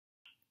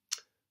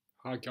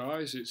Hi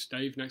guys, it's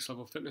Dave, Next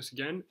Level Fitness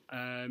again.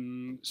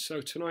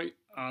 So tonight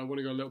I want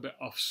to go a little bit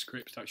off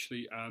script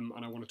actually, and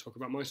I want to talk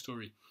about my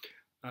story.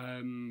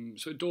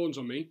 So it dawns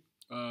on me,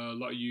 a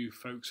lot of you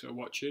folks that are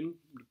watching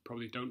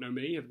probably don't know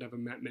me, have never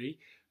met me,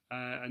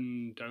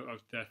 and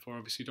therefore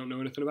obviously don't know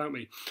anything about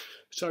me.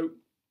 So,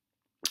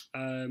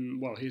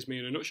 well, here's me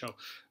in a nutshell.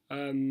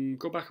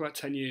 Go back about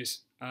 10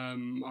 years.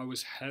 I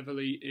was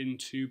heavily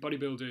into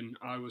bodybuilding.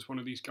 I was one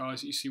of these guys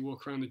that you see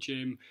walk around the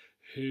gym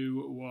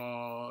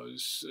I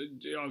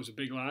was a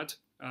big lad.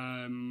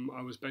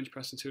 I was bench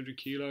pressing 200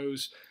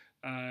 kilos.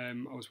 I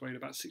was weighing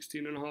about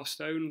 16 and a half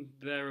stone,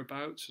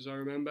 thereabouts, as I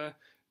remember.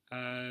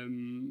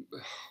 Um,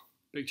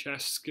 Big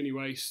chest, skinny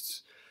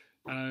waists.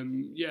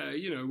 Yeah,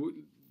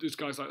 there's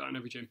guys like that in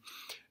every gym.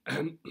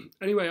 Um,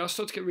 anyway, I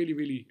started to get really,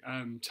 really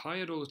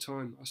tired all the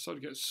time. I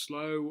started to get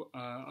slow.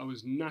 I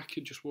was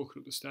knackered just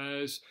walking up the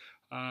stairs.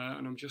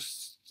 And I'm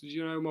just,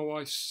 my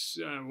wife's,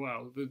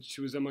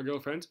 she was then my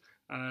girlfriend.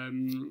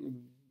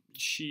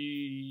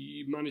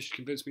 She managed to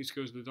convince me to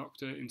go to the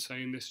doctor in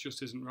saying this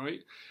just isn't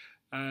right.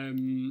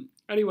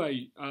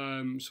 Anyway,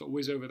 sort of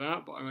whiz over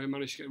that, but I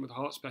managed to get in with a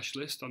heart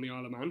specialist on the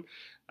Isle of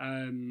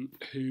Man,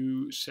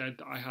 who said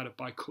that I had a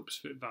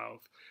bicuspid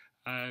valve.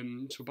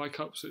 So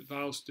bicuspid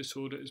valve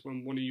disorder is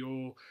when one of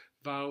your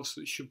valves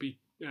that should be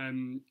a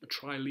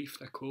tri-leaf,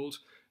 they're called,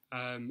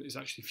 is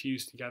actually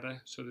fused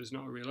together, so there's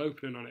not a real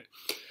opening on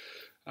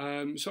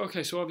it. So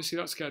obviously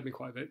that scared me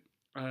quite a bit.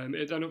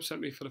 It then upset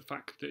me for the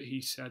fact that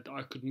he said that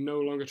I could no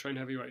longer train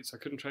heavy weights. I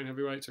couldn't train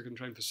heavy weights, I couldn't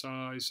train for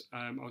size,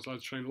 I was allowed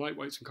to train light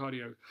weights and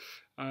cardio.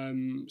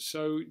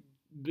 So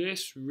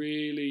this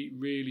really,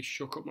 really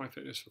shook up my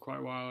fitness for quite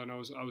a while, and I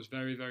was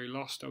very, very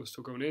lost. I was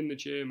still going in the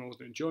gym, I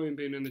wasn't enjoying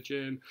being in the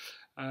gym.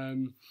 I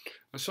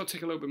started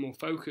taking a little bit more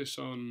focus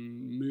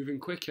on moving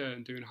quicker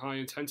and doing high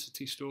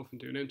intensity stuff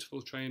and doing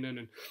interval training,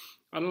 and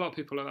I had a lot of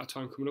people at that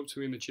time coming up to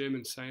me in the gym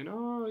and saying,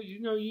 oh,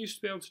 you used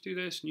to be able to do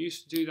this and you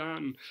used to do that,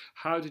 and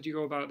how did you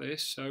go about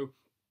this? So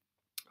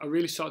I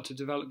really started to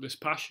develop this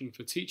passion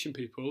for teaching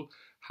people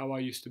how I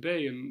used to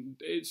be, and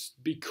it's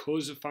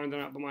because of finding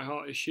out about my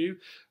heart issue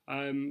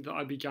that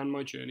I began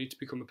my journey to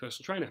become a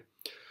personal trainer.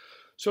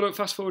 So look,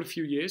 fast forward a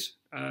few years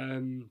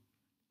to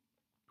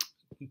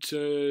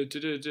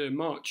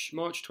March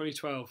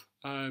 2012.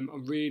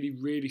 I'm really,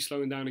 really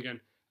slowing down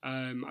again.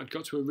 I'd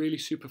got to a really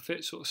super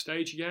fit sort of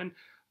stage again.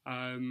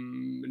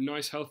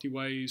 Nice healthy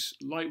ways,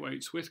 light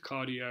weights with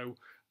cardio.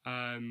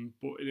 I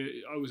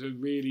was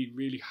really,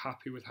 really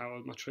happy with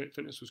how my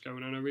fitness was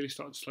going, and I really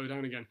started to slow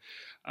down again.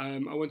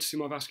 I went to see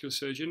my vascular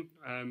surgeon,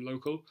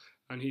 local,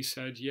 and he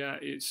said, "Yeah,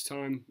 it's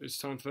time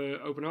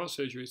for open heart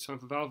surgery. It's time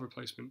for valve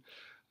replacement."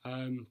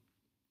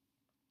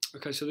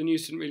 Okay, so the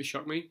news didn't really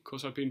shock me. Of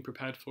course, I've been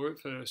prepared for it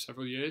for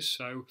several years.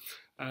 So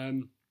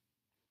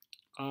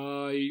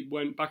I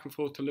went back and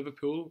forth to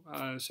Liverpool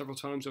several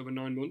times over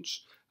 9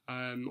 months.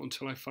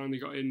 Until I finally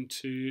got in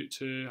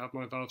to have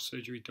my valve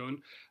surgery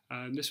done.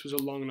 This was a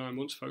long 9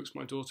 months, folks.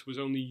 My daughter was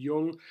only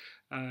young.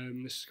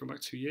 This has gone back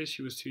 2 years.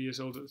 She was 2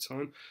 years old at the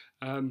time.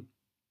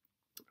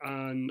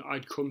 And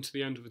I'd come to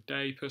the end of the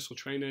day, personal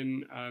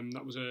training.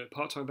 That was a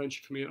part-time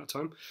venture for me at that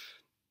time.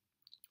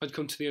 I'd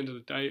come to the end of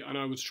the day and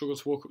I would struggle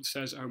to walk up the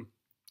stairs at home.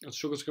 I'd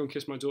struggle to go and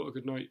kiss my daughter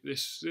goodnight.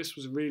 This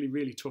was a really,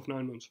 really tough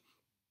 9 months.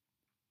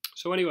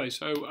 So anyway,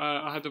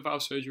 I had the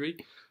valve surgery.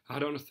 I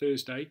had it on a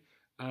Thursday.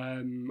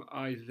 My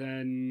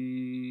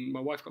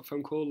wife got a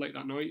phone call late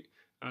that night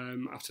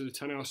after the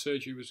 10-hour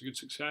surgery was a good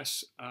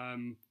success,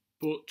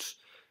 but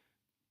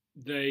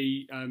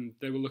they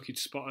were lucky to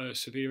spot a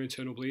severe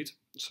internal bleed,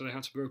 so they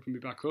had to open me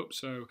back up.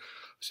 So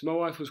my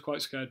wife was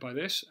quite scared by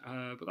this,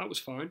 but that was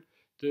fine.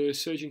 The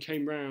surgeon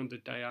came round the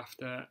day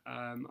after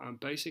and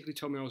basically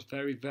told me I was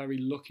very, very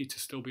lucky to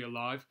still be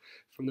alive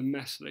from the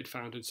mess that they'd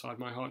found inside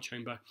my heart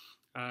chamber.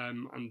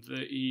 And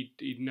that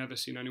he'd never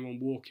seen anyone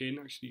walk in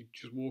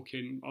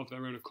of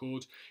their own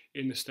accord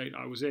in the state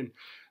I was in.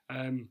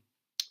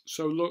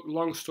 So look,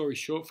 long story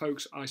short,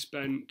 folks, I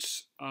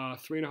spent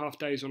 3.5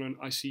 days on an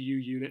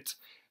ICU unit.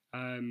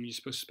 You're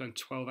supposed to spend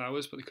 12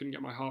 hours, but they couldn't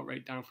get my heart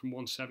rate down from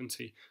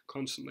 170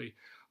 constantly.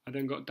 I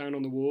then got down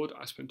on the ward.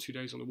 I spent 2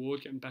 days on the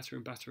ward, getting better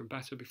and better and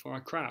better before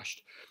I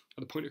crashed.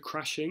 At the point of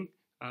crashing,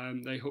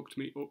 they hooked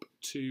me up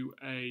to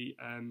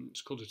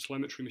it's called a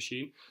telemetry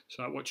machine.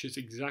 So that watches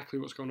exactly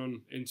what's going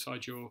on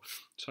inside your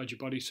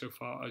body so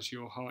far as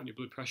your heart and your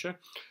blood pressure.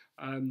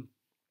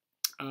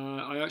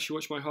 I actually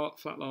watched my heart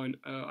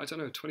flatline,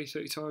 20,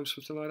 30 times,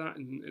 something like that,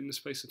 in the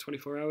space of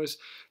 24 hours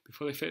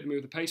before they fitted me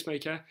with a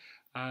pacemaker.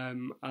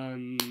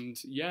 And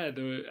yeah,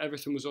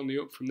 everything was on the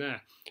up from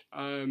there.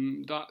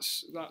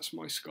 That's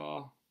my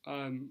scar.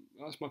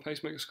 That's my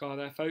pacemaker scar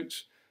there,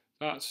 folks.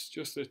 That's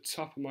just the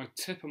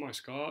tip of my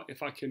scar.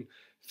 If I can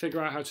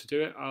figure out how to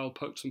do it, I'll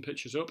put some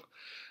pictures up.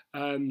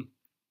 But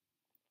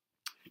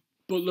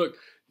look,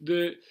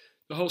 the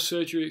whole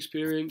surgery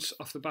experience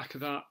off the back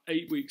of that,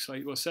 8 weeks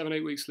later,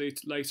 7-8 weeks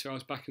later, I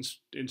was back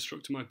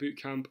instructing my boot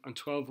camp, and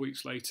 12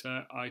 weeks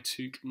later, I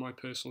took my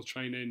personal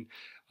training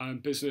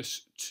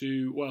business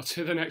to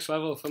the next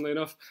level, funnily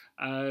enough,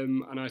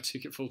 and I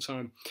took it full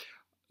time.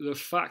 the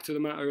fact of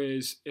the matter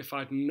is, if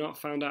I'd not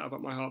found out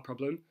about my heart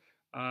problem,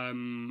 I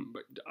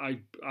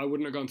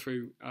wouldn't have gone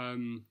through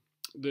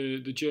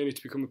the journey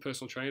to become a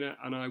personal trainer,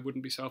 and I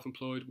wouldn't be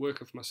self-employed,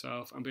 working for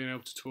myself, and being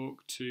able to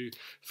talk to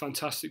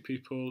fantastic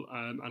people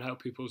and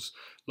help people's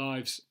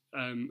lives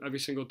every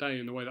single day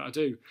in the way that I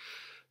do.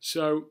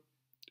 So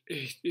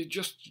it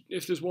just,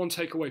 if there's one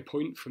takeaway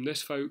point from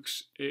this,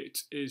 folks,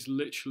 it is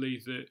literally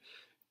that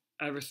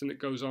everything that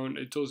goes on,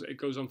 it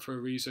goes on for a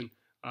reason.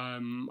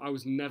 I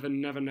was never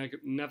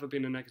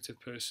been a negative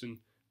person,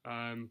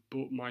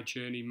 but my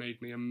journey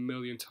made me a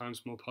million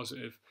times more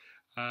positive.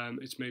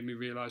 It's made me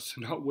realise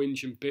to not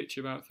whinge and bitch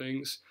about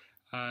things.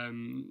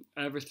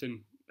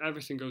 Everything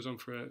goes on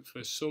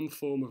for some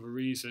form of a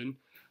reason,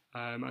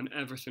 and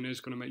everything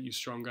is going to make you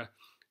stronger.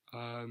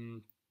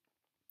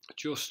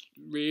 Just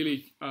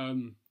really,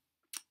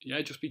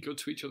 just be good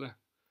to each other.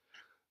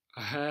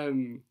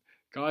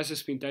 Guys, this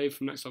has been Dave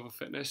from Next Level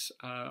Fitness.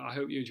 I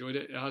hope you enjoyed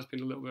it. It has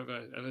been a little bit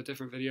of a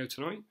different video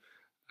tonight,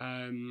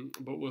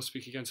 but we'll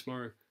speak again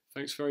tomorrow.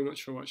 Thanks very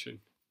much for watching.